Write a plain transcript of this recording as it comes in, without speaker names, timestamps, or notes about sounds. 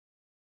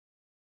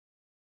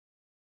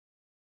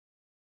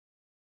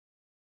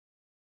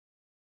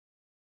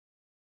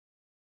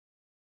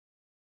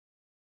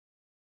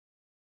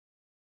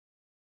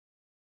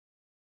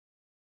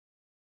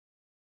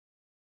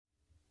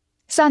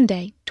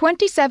Sunday,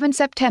 27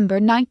 September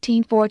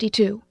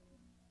 1942.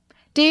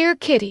 Dear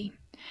Kitty,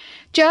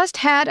 just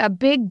had a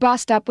big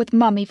bust-up with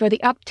Mummy for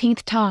the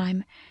upteenth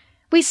time.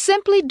 We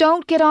simply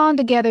don't get on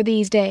together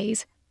these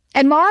days,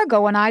 and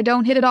Margot and I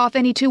don't hit it off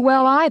any too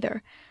well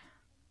either.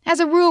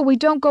 As a rule, we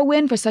don't go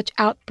in for such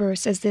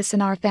outbursts as this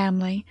in our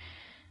family.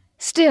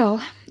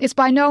 Still, it's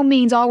by no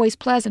means always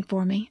pleasant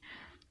for me.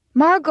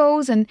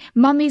 Margot's and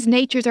Mummy's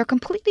natures are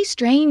completely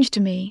strange to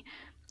me.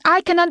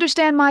 I can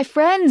understand my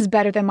friends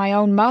better than my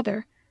own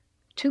mother.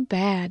 Too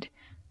bad.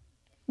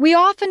 We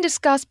often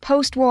discuss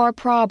post-war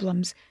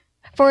problems.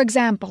 For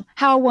example,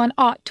 how one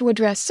ought to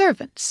address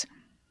servants.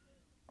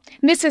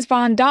 Mrs.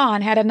 Von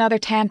Don had another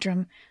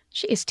tantrum.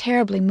 She is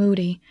terribly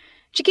moody.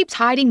 She keeps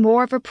hiding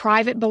more of her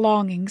private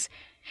belongings.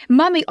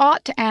 Mummy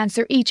ought to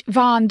answer each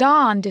Von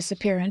Don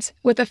disappearance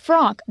with a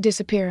Franck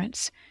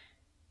disappearance.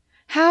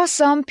 How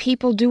some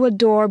people do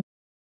adore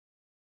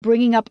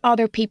bringing up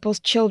other people's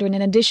children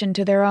in addition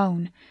to their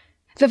own.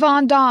 The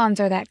Von Dons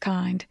are that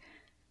kind.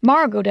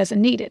 Margot doesn't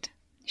need it.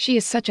 She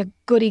is such a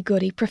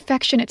goody-goody,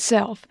 perfection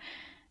itself.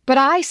 But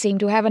I seem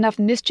to have enough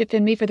mischief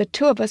in me for the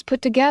two of us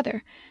put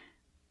together.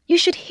 You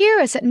should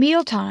hear us at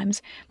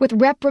mealtimes, with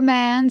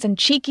reprimands and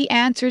cheeky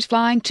answers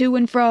flying to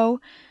and fro.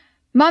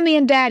 Mummy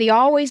and Daddy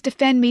always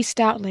defend me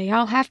stoutly.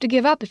 I'll have to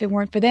give up if it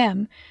weren't for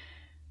them.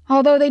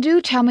 Although they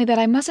do tell me that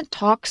I mustn't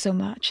talk so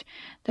much,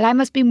 that I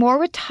must be more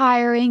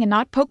retiring and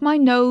not poke my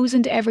nose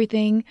into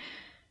everything.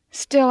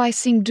 Still, I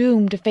seem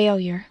doomed to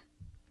failure.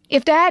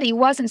 If Daddy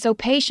wasn't so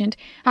patient,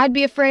 I'd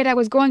be afraid I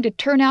was going to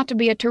turn out to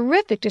be a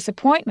terrific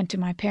disappointment to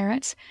my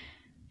parents.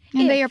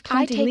 And they are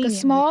plenty lenient. I take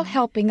a small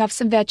helping of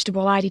some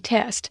vegetable I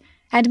detest,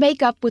 and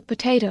make up with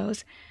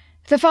potatoes.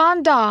 The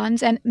Von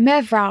Dons, and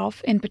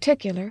Mevrouw in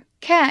particular,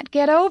 can't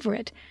get over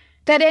it,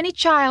 that any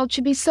child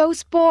should be so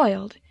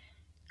spoiled.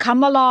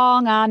 "Come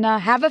along, Anna,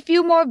 have a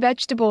few more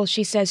vegetables,"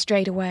 she says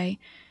straight away.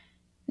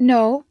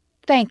 "No,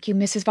 thank you,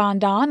 Mrs. Von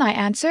Don," I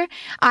answer.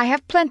 "I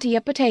have plenty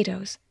of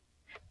potatoes."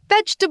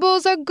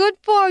 "Vegetables are good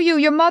for you.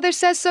 Your mother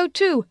says so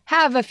too.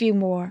 Have a few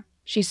more,"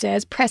 she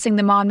says, pressing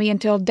them on me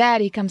until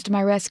Daddy comes to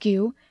my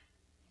rescue.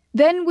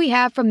 Then we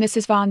have from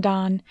Mrs. Von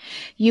Don,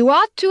 "You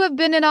ought to have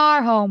been in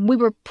our home. We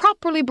were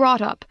properly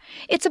brought up.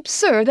 It's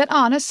absurd that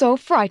Anna's so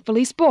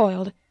frightfully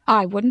spoiled.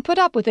 I wouldn't put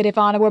up with it if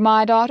Anna were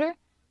my daughter."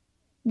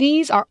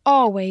 These are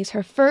always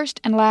her first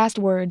and last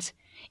words.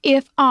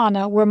 If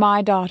Anna were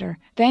my daughter.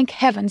 Thank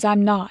heavens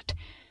I'm not.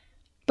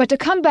 But to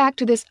come back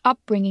to this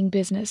upbringing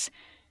business.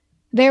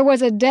 There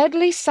was a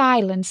deadly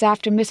silence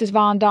after Mrs.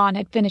 Von Don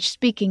had finished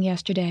speaking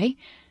yesterday.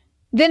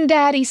 Then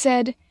Daddy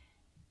said,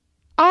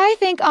 "I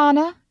think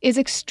Anna is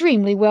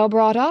extremely well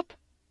brought up.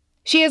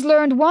 She has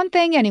learned one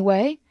thing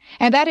anyway,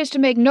 and that is to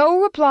make no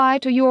reply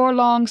to your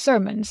long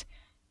sermons.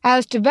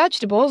 As to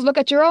vegetables, look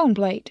at your own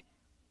plate."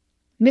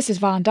 Mrs.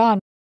 Von Don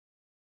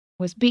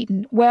was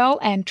beaten, well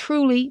and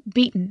truly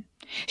beaten.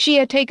 She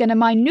had taken a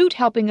minute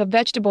helping of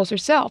vegetables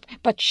herself,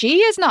 but she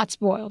is not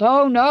spoiled.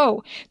 Oh,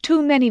 no.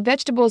 Too many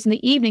vegetables in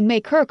the evening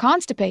make her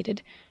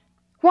constipated.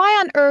 Why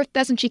on earth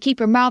doesn't she keep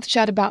her mouth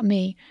shut about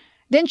me?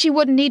 Then she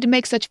wouldn't need to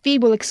make such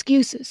feeble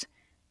excuses.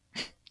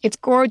 It's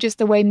gorgeous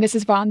the way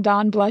Mrs. Von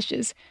Don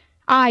blushes.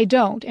 I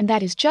don't, and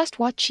that is just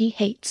what she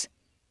hates.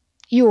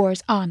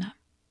 Yours, Anna.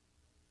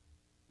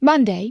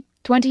 Monday,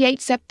 28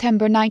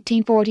 September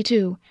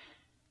 1942.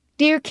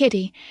 Dear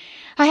Kitty,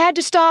 I had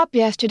to stop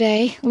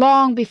yesterday,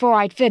 long before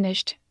I'd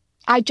finished.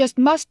 I just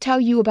must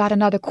tell you about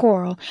another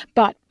quarrel,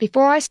 but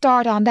before I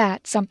start on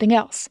that, something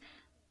else.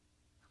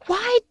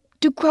 Why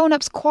do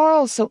grown-ups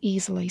quarrel so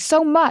easily,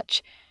 so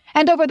much,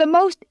 and over the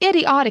most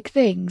idiotic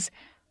things?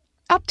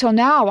 Up till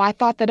now I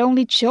thought that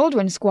only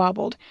children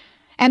squabbled,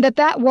 and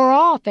that wore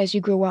off as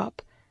you grew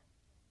up.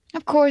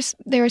 Of course,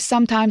 there is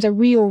sometimes a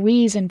real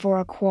reason for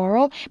a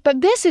quarrel,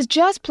 but this is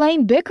just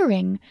plain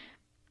bickering.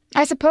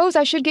 I suppose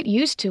I should get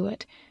used to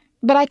it,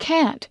 but I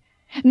can't,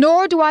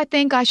 nor do I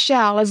think I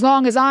shall as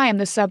long as I am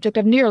the subject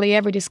of nearly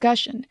every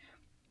discussion.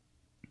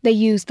 They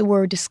use the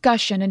word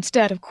discussion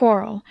instead of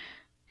quarrel.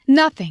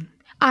 Nothing,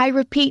 I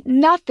repeat,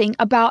 nothing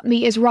about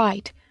me is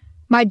right.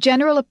 My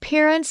general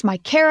appearance, my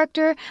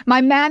character,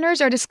 my manners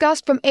are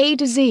discussed from A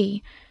to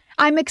Z.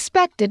 I'm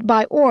expected,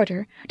 by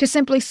order, to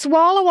simply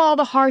swallow all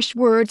the harsh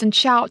words and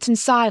shouts in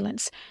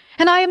silence,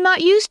 and I am not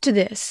used to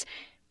this.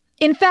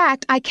 In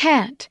fact, I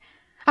can't.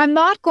 I'm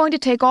not going to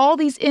take all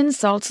these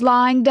insults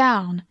lying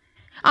down.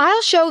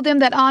 I'll show them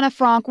that Anna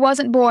Frank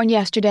wasn't born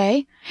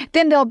yesterday.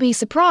 Then they'll be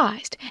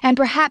surprised, and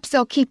perhaps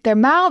they'll keep their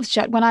mouths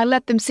shut when I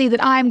let them see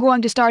that I am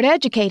going to start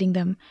educating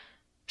them.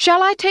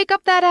 Shall I take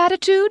up that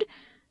attitude?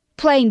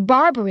 Plain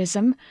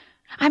barbarism.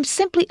 I'm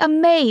simply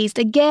amazed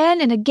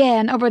again and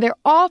again over their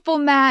awful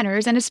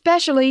manners and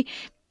especially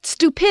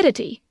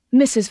stupidity,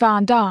 Mrs.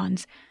 Von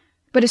Don's.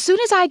 But as soon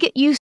as I get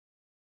used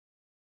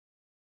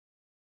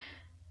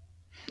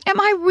Am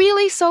I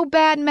really so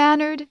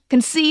bad-mannered,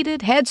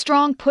 conceited,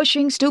 headstrong,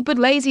 pushing, stupid,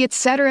 lazy,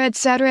 etc.,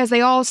 as they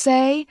all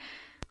say?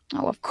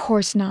 Oh, of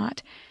course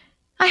not.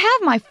 I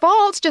have my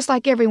faults just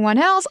like everyone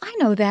else, I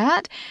know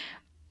that.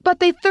 But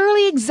they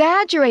thoroughly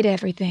exaggerate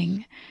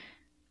everything.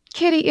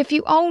 Kitty, if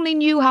you only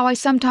knew how I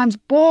sometimes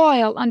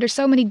boil under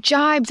so many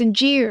jibes and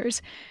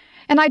jeers.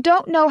 And I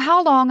don't know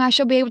how long I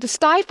shall be able to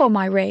stifle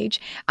my rage.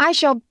 I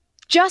shall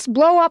just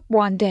blow up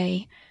one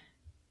day.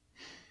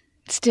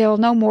 Still,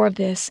 no more of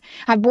this.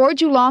 I've bored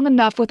you long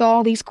enough with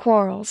all these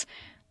quarrels.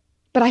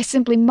 But I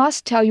simply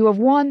must tell you of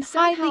one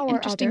highly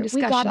interesting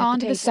discussion. We got on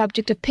to the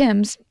subject of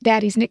Pym's,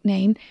 Daddy's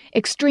nickname,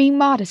 extreme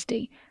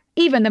modesty.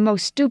 Even the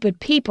most stupid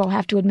people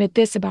have to admit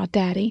this about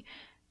Daddy.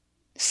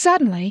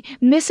 Suddenly,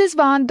 Mrs.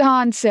 Von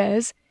Don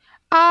says,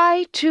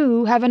 "I,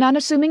 too, have an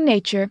unassuming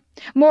nature,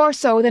 more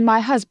so than my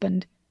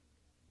husband."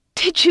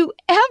 Did you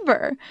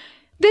ever?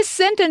 This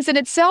sentence in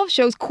itself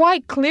shows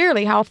quite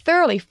clearly how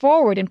thoroughly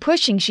forward and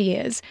pushing she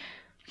is.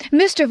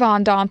 Mr.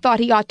 Von Don thought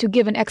he ought to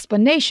give an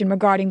explanation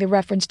regarding the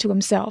reference to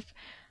himself.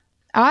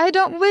 "I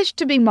don't wish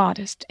to be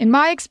modest. In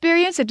my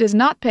experience, it does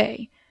not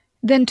pay."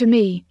 Then to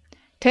me,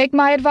 "Take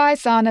my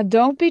advice, Anna,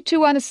 don't be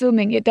too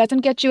unassuming. It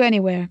doesn't get you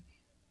anywhere."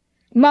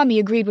 Mummy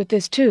agreed with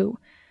this, too,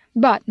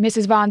 but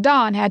Mrs. Von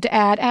Don had to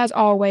add, as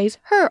always,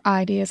 her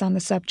ideas on the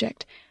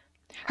subject.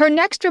 Her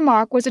next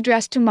remark was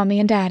addressed to Mummy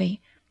and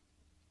Daddy.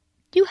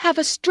 "You have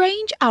a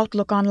strange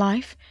outlook on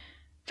life.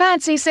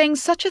 Fancy saying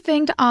such a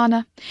thing to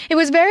Anna. It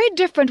was very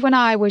different when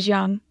I was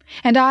young,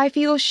 and I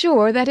feel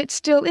sure that it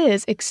still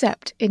is,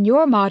 except in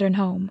your modern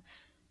home."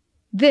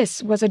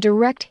 This was a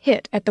direct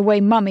hit at the way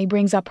Mummy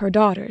brings up her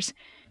daughters.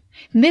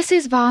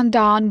 Mrs. Von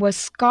Don was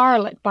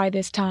scarlet by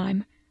this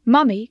time.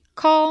 Mummy,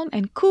 calm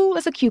and cool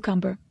as a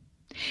cucumber.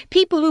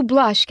 People who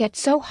blush get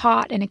so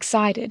hot and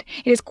excited.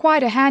 It is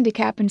quite a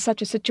handicap in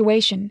such a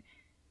situation.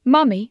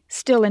 Mummy,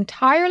 still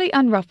entirely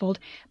unruffled,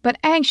 but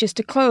anxious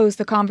to close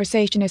the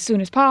conversation as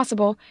soon as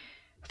possible,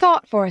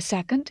 thought for a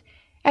second,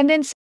 and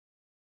then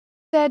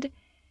said,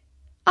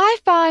 "I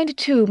find,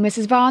 too,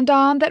 Mrs. Von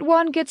Don, that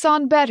one gets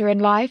on better in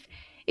life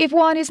if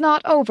one is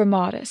not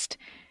over-modest.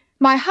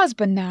 My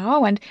husband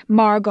now, and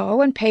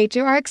Margot and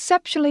Peter are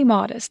exceptionally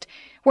modest,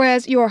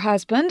 whereas your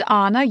husband,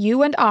 Anna,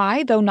 you and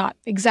I, though not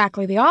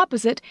exactly the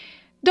opposite,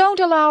 don't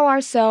allow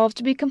ourselves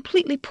to be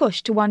completely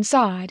pushed to one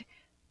side."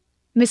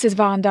 Mrs.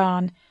 Von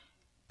Don: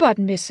 "But,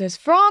 Mrs.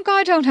 Frank,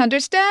 I don't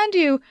understand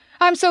you.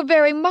 I'm so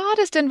very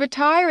modest and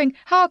retiring.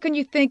 How can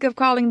you think of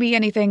calling me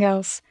anything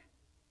else?"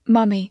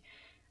 Mummy: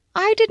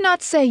 "I did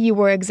not say you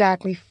were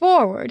exactly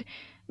forward,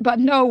 but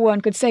no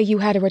one could say you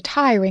had a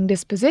retiring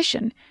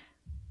disposition."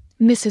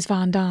 Mrs.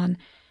 Von Don: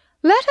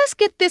 "Let us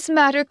get this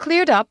matter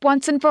cleared up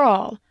once and for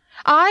all.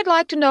 I'd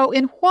like to know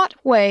in what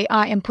way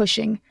I am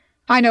pushing.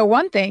 I know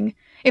one thing.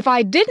 If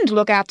I didn't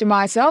look after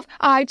myself,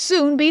 I'd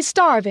soon be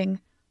starving."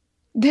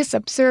 This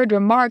absurd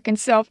remark in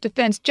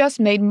self-defense just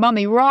made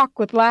Mummy rock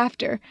with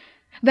laughter.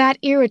 That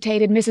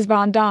irritated Mrs.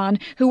 Von Don,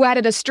 who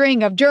added a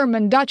string of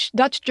German, Dutch,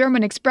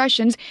 Dutch-German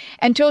expressions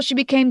until she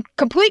became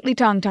completely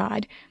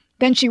tongue-tied.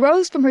 Then she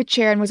rose from her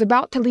chair and was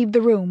about to leave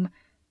the room.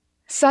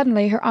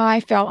 Suddenly her eye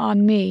fell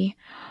on me.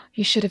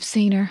 You should have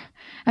seen her.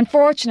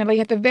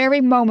 Unfortunately, at the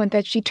very moment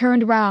that she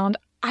turned round,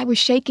 I was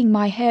shaking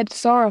my head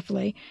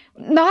sorrowfully,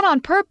 not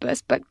on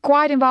purpose, but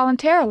quite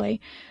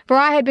involuntarily, for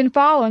I had been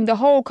following the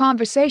whole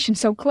conversation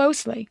so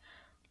closely.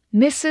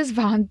 Mrs.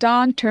 Von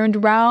Don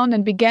turned round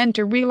and began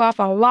to reel off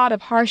a lot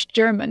of harsh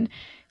German,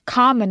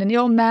 common and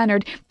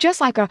ill-mannered, just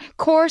like a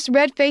coarse,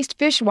 red-faced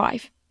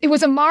fishwife. It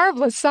was a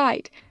marvelous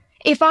sight.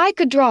 If I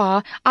could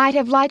draw, I'd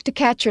have liked to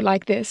catch her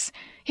like this.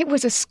 It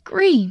was a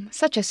scream,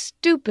 such a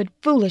stupid,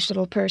 foolish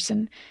little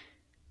person.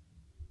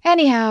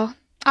 Anyhow,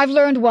 I've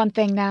learned one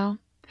thing now.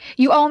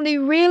 You only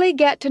really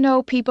get to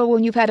know people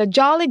when you've had a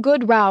jolly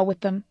good row with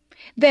them.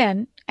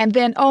 Then, and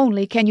then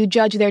only, can you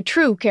judge their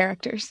true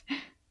characters.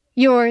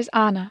 Yours,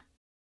 Anna.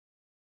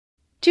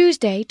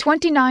 Tuesday,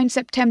 29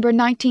 September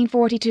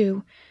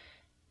 1942.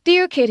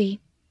 Dear Kitty,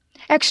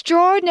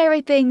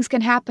 extraordinary things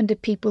can happen to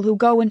people who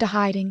go into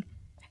hiding.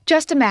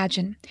 Just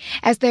imagine,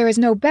 as there is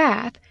no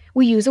bath,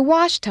 we use a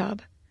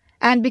wash-tub,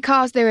 and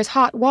because there is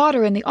hot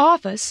water in the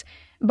office,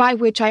 by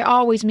which I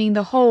always mean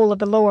the whole of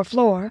the lower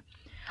floor,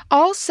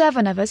 all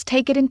 7 of us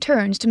take it in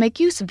turns to make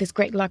use of this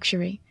great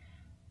luxury.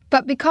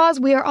 But because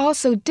we are all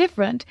so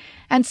different,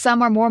 and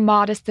some are more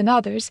modest than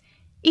others,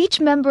 each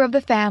member of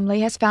the family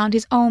has found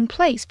his own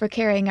place for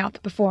carrying out the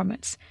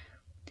performance.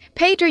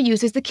 Peter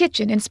uses the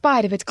kitchen in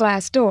spite of its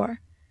glass door.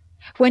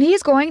 When he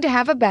is going to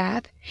have a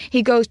bath,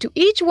 he goes to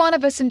each one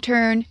of us in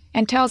turn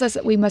and tells us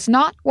that we must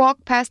not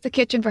walk past the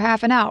kitchen for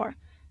half an hour.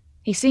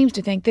 He seems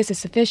to think this is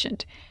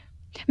sufficient.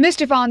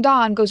 Mr. Von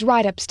Don goes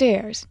right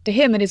upstairs. To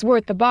him it is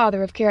worth the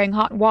bother of carrying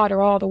hot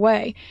water all the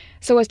way,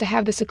 so as to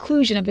have the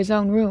seclusion of his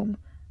own room.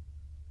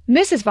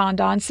 Mrs. Von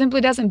Don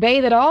simply doesn't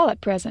bathe at all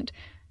at present.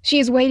 She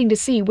is waiting to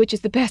see which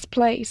is the best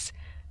place.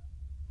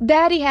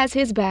 Daddy has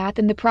his bath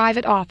in the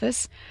private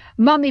office,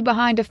 Mummy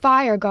behind a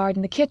fire guard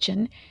in the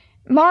kitchen.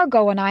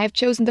 Margot and I have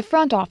chosen the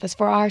front office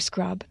for our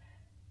scrub.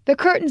 The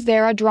curtains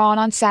there are drawn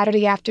on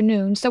Saturday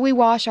afternoons, so we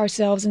wash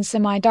ourselves in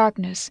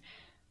semi-darkness.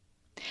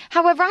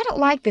 However, I don't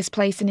like this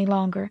place any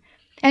longer,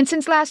 and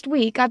since last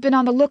week I've been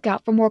on the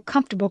lookout for more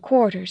comfortable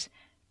quarters.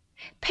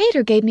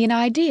 Peter gave me an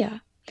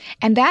idea,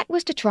 and that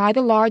was to try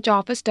the large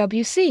office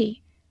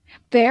WC.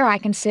 There I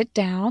can sit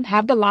down,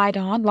 have the light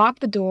on, lock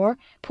the door,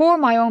 pour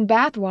my own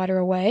bath water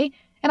away,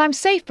 and I'm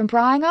safe from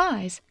prying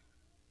eyes.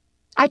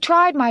 I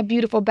tried my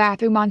beautiful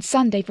bathroom on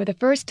Sunday for the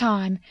first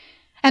time,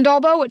 and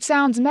although it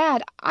sounds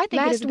mad, I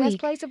think it is the best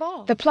place of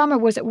all. The plumber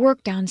was at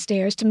work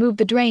downstairs to move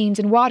the drains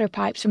and water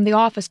pipes from the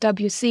office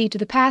WC to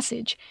the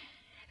passage.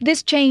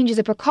 This change is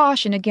a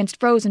precaution against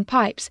frozen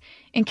pipes,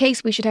 in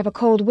case we should have a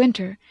cold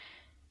winter.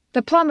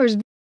 The plumber's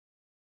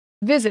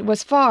visit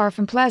was far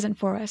from pleasant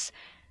for us.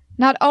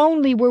 Not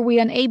only were we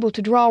unable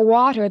to draw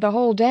water the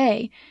whole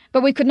day,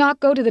 but we could not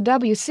go to the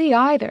WC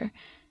either.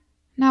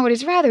 Now, it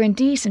is rather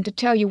indecent to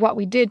tell you what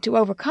we did to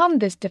overcome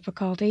this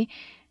difficulty.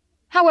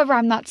 However,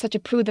 I'm not such a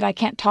prude that I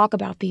can't talk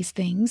about these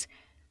things.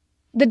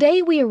 The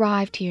day we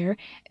arrived here,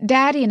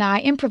 Daddy and I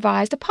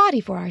improvised a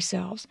potty for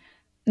ourselves.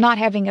 Not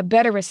having a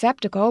better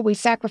receptacle, we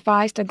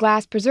sacrificed a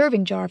glass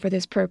preserving jar for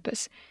this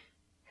purpose.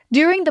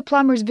 During the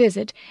plumber's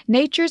visit,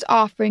 nature's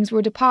offerings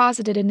were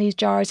deposited in these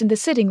jars in the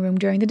sitting room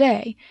during the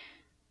day.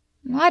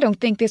 I don't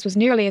think this was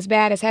nearly as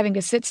bad as having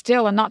to sit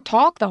still and not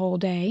talk the whole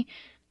day.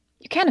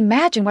 You can't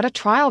imagine what a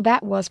trial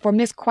that was for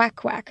Miss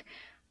Quack-Quack.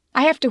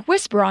 I have to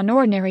whisper on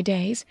ordinary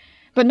days,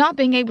 but not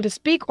being able to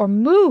speak or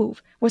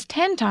move was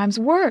 10 times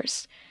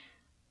worse.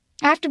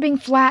 After being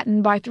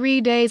flattened by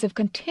 3 days of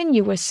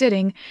continuous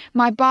sitting,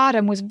 my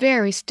bottom was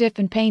very stiff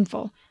and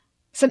painful.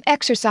 Some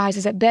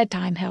exercises at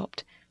bedtime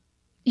helped.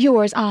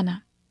 Yours,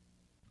 Anna.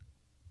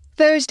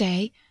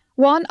 Thursday,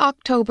 1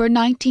 October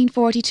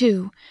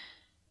 1942.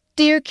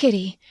 Dear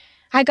Kitty,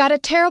 I got a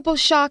terrible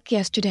shock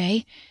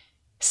yesterday.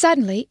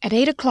 Suddenly, at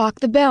 8 o'clock,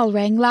 the bell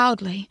rang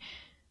loudly.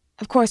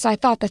 Of course, I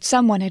thought that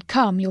someone had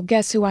come, you'll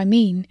guess who I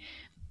mean.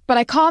 But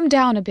I calmed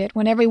down a bit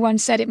when everyone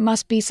said it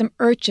must be some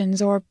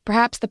urchins or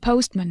perhaps the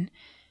postman.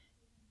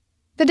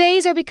 The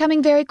days are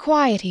becoming very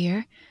quiet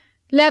here.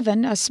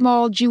 Levin, a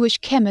small Jewish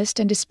chemist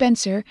and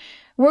dispenser,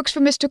 works for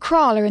Mr.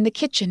 Crawler in the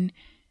kitchen.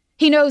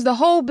 He knows the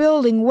whole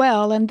building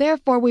well, and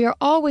therefore we are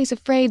always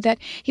afraid that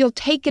he'll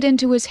take it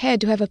into his head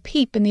to have a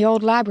peep in the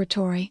old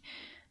laboratory.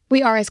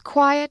 We are as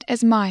quiet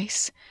as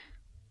mice.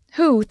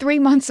 Who, 3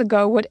 months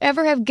ago, would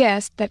ever have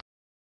guessed that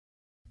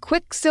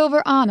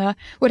Quicksilver Anna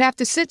would have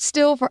to sit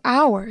still for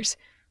hours,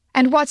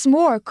 and what's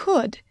more,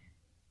 could?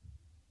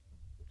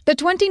 The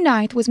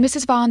 29th was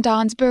Mrs. Von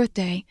Don's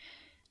birthday.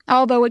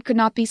 Although it could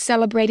not be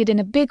celebrated in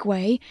a big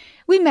way,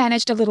 we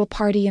managed a little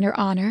party in her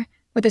honor,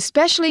 with a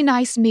specially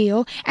nice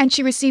meal, and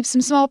she received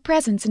some small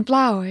presents and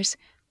flowers.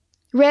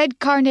 Red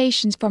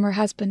carnations from her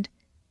husband.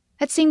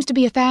 That seems to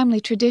be a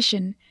family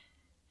tradition.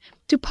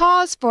 To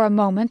pause for a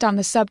moment on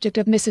the subject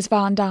of Mrs.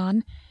 Von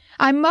Don,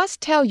 I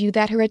must tell you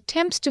that her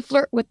attempts to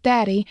flirt with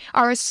Daddy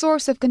are a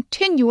source of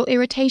continual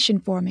irritation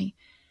for me.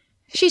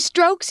 She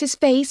strokes his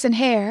face and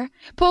hair,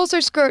 pulls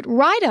her skirt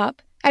right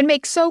up, and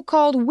makes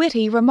so-called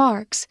witty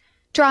remarks,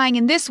 trying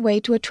in this way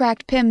to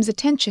attract Pim's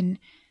attention.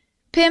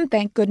 Pim,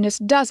 thank goodness,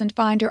 doesn't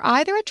find her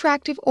either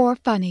attractive or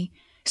funny,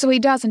 so he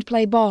doesn't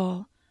play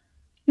ball.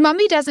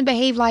 Mummy doesn't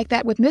behave like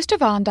that with Mr.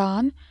 Von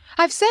Don.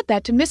 I've said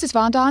that to Mrs.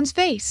 Von Don's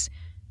face.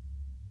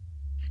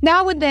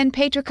 Now and then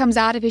Peter comes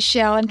out of his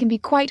shell and can be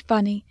quite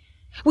funny.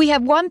 We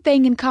have one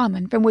thing in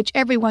common from which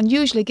everyone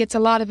usually gets a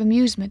lot of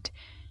amusement.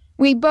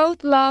 We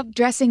both love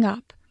dressing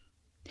up.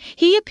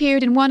 He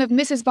appeared in one of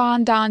Mrs.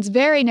 Von Don's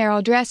very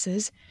narrow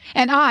dresses,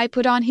 and I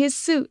put on his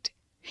suit.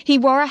 He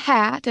wore a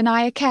hat and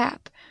I a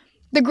cap.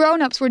 The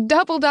grown-ups were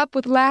doubled up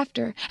with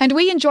laughter, and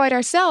we enjoyed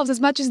ourselves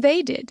as much as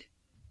they did.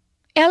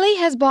 Ellie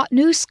has bought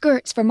new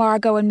skirts for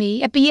Margot and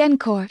me at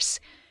Biencourt's.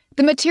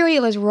 The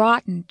material is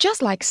rotten,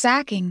 just like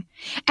sacking,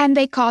 and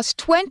they cost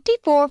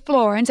 24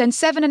 florins and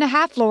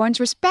 7.5 florins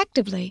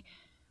respectively.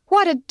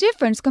 What a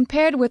difference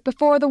compared with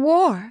before the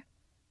war!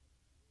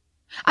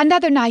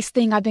 Another nice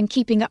thing I've been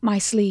keeping up my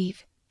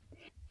sleeve.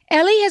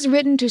 Ellie has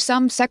written to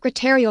some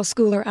secretarial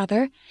school or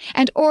other,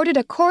 and ordered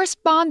a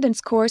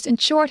correspondence course in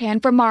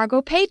shorthand for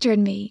Margot, Peter,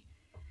 and me.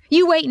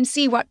 You wait and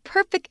see what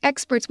perfect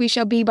experts we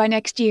shall be by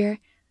next year.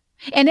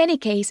 In any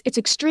case, it's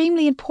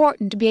extremely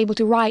important to be able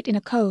to write in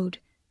a code.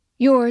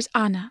 Yours,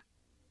 Anna.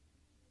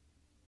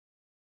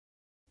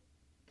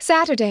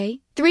 Saturday,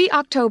 3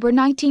 October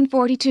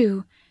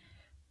 1942.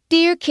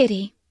 Dear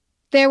Kitty,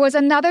 there was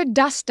another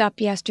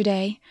dust-up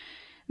yesterday.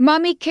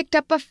 Mummy kicked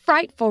up a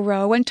frightful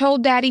row and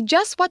told Daddy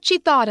just what she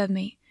thought of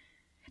me.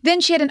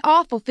 Then she had an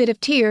awful fit of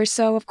tears,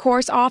 so of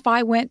course off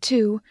I went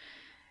too.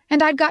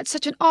 And I'd got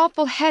such an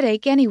awful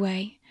headache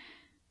anyway.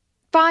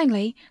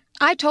 Finally,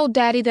 I told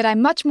Daddy that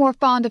I'm much more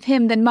fond of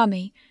him than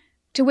Mummy,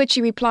 to which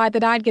he replied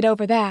that I'd get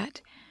over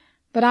that.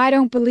 But I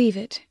don't believe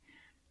it.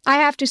 I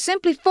have to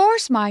simply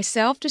force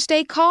myself to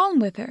stay calm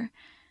with her.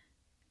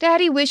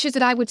 Daddy wishes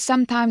that I would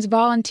sometimes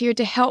volunteer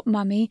to help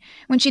Mummy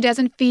when she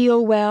doesn't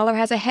feel well or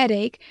has a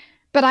headache,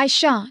 but I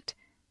shan't.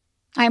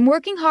 I am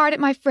working hard at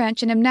my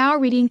French and am now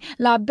reading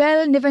La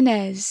Belle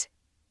Nivernaise.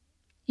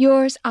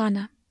 Yours,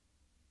 Anna.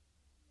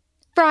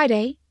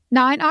 Friday,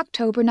 9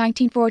 October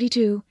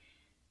 1942.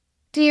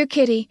 Dear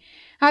Kitty,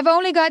 I've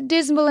only got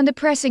dismal and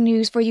depressing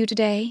news for you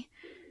today.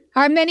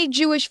 Our many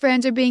Jewish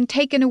friends are being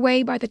taken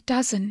away by the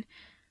dozen.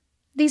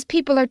 These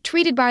people are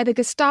treated by the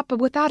Gestapo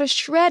without a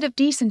shred of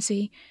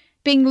decency,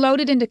 being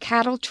loaded into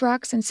cattle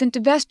trucks and sent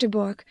to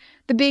Westerbork,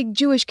 the big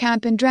Jewish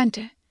camp in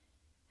Drenthe.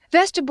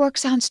 Westerbork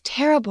sounds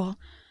terrible.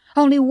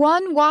 Only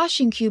one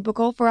washing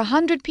cubicle for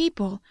 100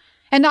 people,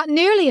 and not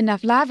nearly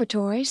enough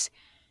lavatories.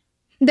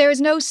 There is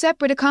no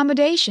separate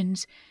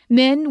accommodations.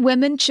 Men,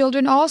 women,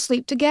 children all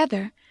sleep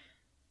together.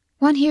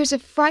 One hears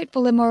of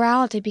frightful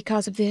immorality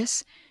because of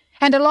this,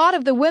 and a lot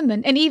of the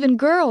women, and even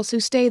girls who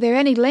stay there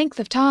any length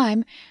of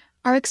time,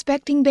 are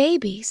expecting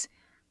babies.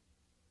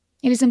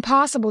 It is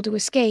impossible to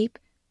escape.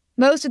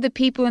 Most of the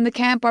people in the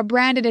camp are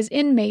branded as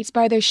inmates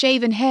by their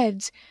shaven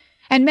heads,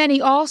 and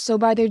many also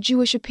by their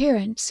Jewish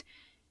appearance.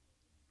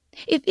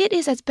 If it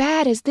is as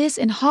bad as this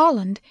in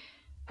Holland,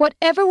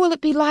 whatever will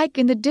it be like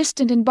in the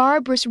distant and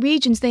barbarous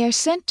regions they are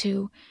sent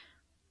to?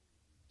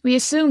 We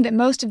assume that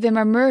most of them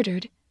are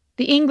murdered.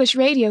 The English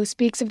radio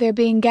speaks of their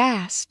being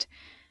gassed.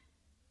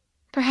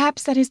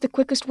 Perhaps that is the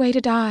quickest way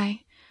to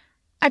die.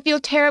 I feel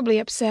terribly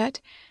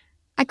upset.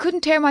 I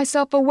couldn't tear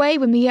myself away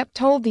when Miep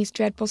told these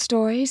dreadful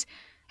stories,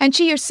 and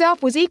she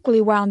herself was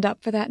equally wound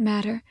up for that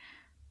matter.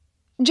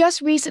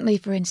 Just recently,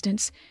 for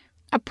instance,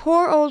 a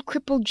poor old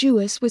crippled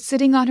Jewess was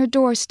sitting on her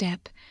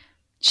doorstep.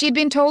 She had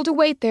been told to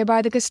wait there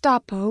by the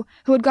Gestapo,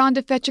 who had gone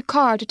to fetch a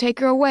car to take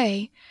her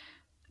away.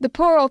 The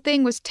poor old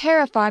thing was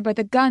terrified by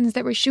the guns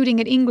that were shooting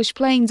at English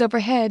planes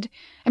overhead,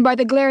 and by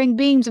the glaring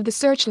beams of the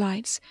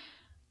searchlights.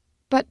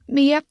 But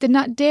Miep did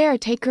not dare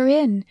take her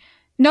in.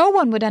 No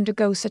one would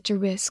undergo such a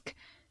risk.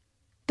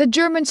 The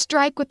Germans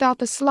strike without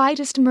the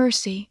slightest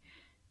mercy.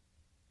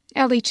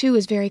 Ellie, too,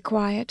 is very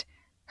quiet.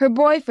 Her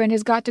boyfriend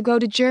has got to go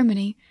to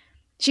Germany.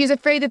 She is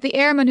afraid that the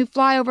airmen who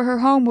fly over her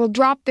home will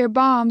drop their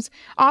bombs,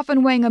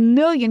 often weighing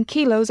 1,000,000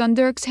 kilos, on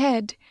Dirk's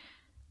head.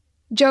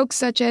 Jokes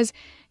such as,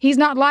 "He's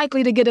not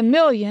likely to get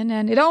 1,000,000,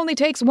 and it only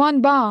takes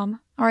one bomb,"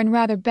 are in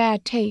rather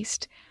bad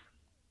taste.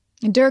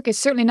 And Dirk is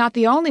certainly not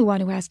the only one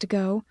who has to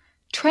go.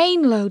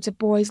 Trainloads of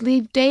boys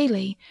leave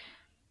daily.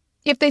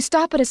 If they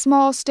stop at a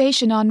small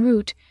station en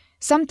route,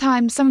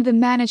 sometimes some of them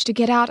manage to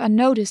get out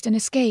unnoticed and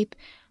escape.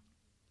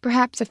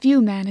 Perhaps a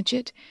few manage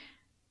it.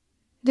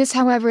 This,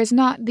 however, is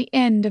not the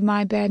end of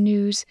my bad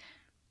news.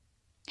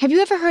 Have you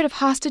ever heard of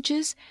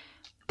hostages?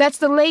 That's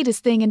the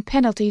latest thing in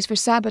penalties for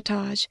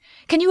sabotage.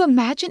 Can you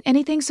imagine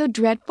anything so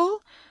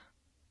dreadful?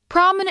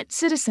 Prominent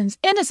citizens,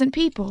 innocent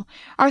people,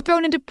 are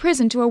thrown into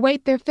prison to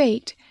await their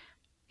fate.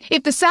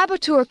 If the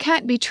saboteur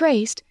can't be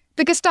traced,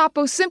 the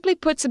Gestapo simply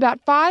puts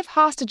about 5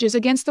 hostages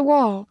against the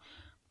wall.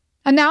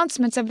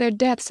 Announcements of their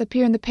deaths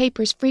appear in the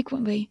papers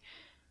frequently.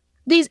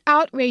 These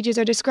outrages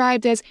are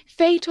described as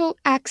fatal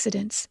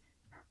accidents.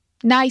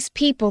 Nice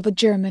people, the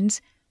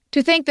Germans.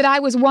 To think that I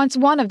was once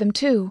one of them,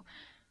 too.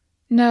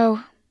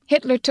 No,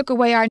 Hitler took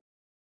away our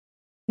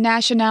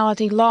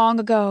nationality long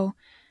ago.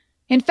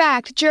 In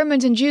fact,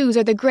 Germans and Jews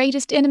are the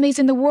greatest enemies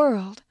in the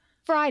world.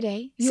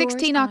 Friday,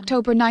 16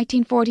 October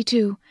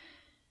 1942.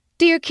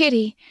 Dear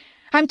Kitty,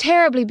 I'm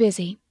terribly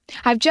busy.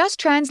 I've just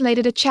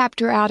translated a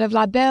chapter out of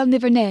La Belle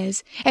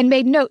Nivernaise and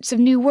made notes of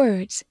new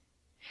words.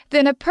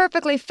 Then a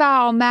perfectly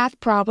foul math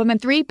problem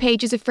and 3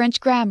 pages of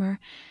French grammar.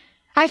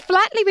 I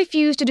flatly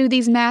refuse to do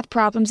these math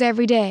problems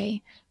every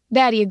day.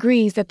 Daddy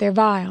agrees that they're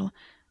vile.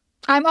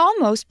 I'm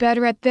almost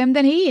better at them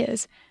than he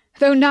is,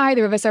 though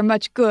neither of us are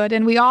much good,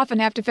 and we often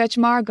have to fetch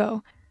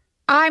Margot.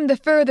 I'm the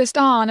furthest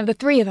on of the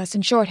 3 of us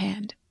in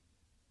shorthand.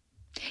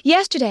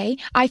 Yesterday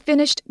I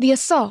finished The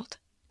Assault.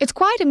 It's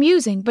quite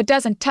amusing, but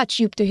doesn't touch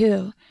Joop de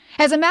Hill.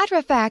 As a matter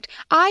of fact,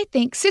 I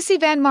think Sissy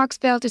van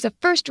Marksveld is a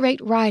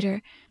first-rate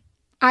writer.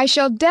 I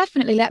shall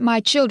definitely let my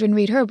children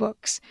read her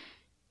books.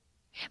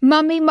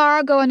 Mummy,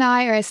 Margot, and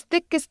I are as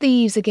thick as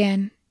thieves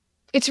again.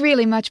 It's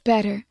really much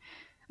better.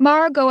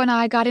 Margot and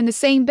I got in the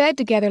same bed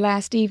together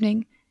last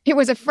evening. It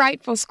was a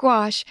frightful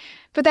squash,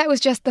 but that was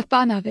just the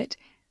fun of it.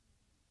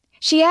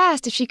 She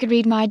asked if she could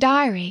read my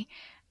diary.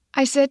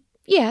 I said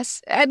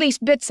yes, at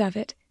least bits of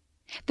it.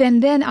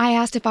 Then I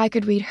asked if I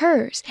could read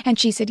hers, and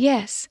she said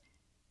yes.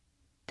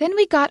 Then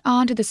we got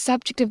on to the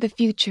subject of the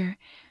future.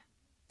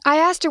 I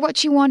asked her what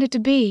she wanted to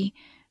be,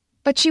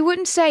 but she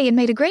wouldn't say and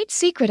made a great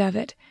secret of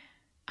it.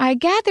 I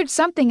gathered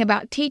something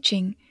about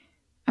teaching.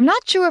 I'm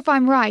not sure if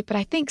I'm right, but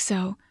I think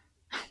so.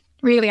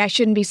 Really, I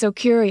shouldn't be so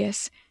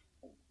curious.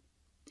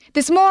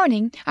 This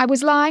morning, I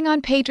was lying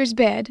on Peter's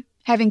bed,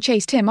 having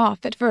chased him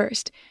off at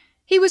first.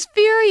 He was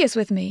furious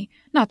with me,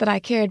 not that I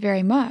cared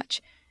very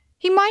much.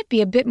 He might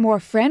be a bit more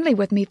friendly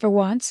with me for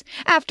once.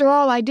 After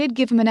all, I did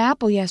give him an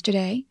apple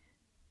yesterday.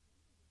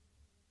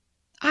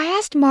 I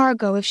asked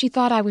Margot if she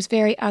thought I was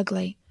very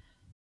ugly.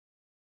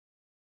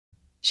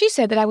 She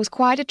said that I was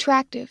quite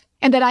attractive,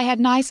 and that I had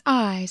nice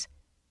eyes.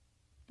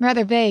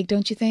 Rather vague,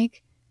 don't you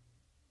think?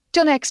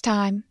 Till next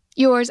time,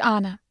 yours,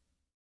 Anna.